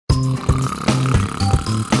Baby,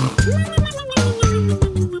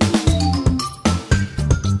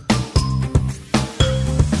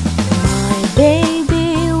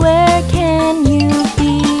 where can you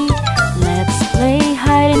be? Let's play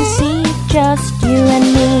hide and seek, just you and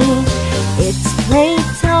me. It's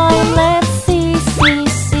playtime, let's see, see,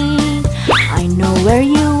 see. I know where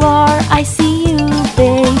you are, I see you,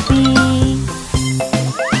 baby.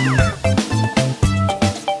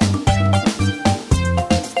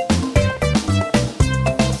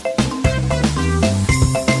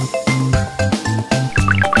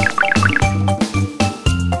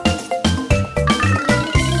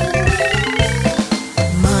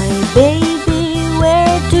 Baby,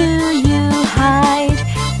 where do you hide?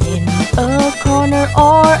 In a corner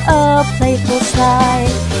or a playful slide?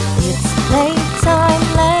 It's playtime,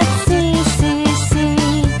 let's see, see,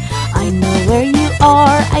 see. I know where you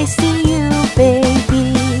are, I see you, baby.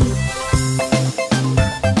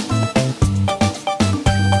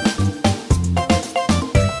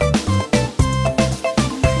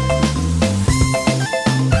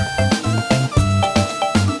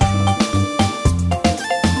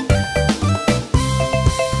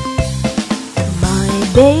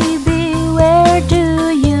 Baby, where do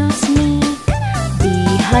you sneak?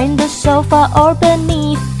 Behind the sofa or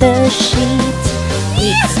beneath the sheet?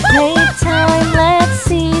 It's playtime, let's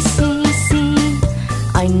see, see, see.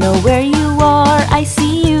 I know where you are, I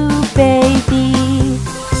see you, baby.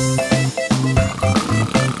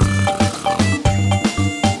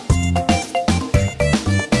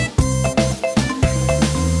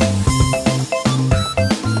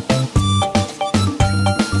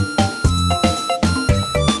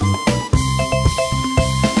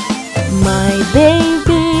 My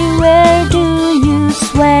baby, where do you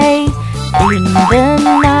sway? In the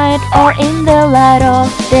night or in the light of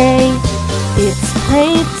day? It's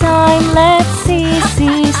playtime, let's see,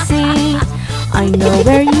 see, see. I know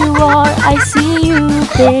where you are, I see you,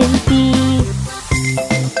 baby.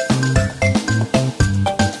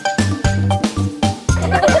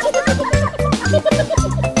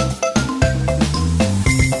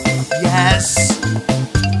 Yes!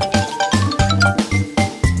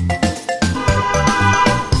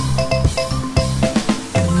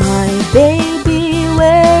 Baby,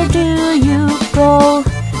 where do you go?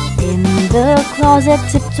 In the closet,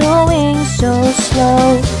 tiptoeing so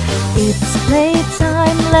slow. It's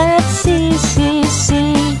playtime, let's see, see,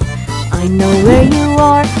 see. I know where you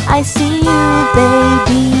are, I see you,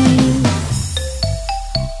 baby.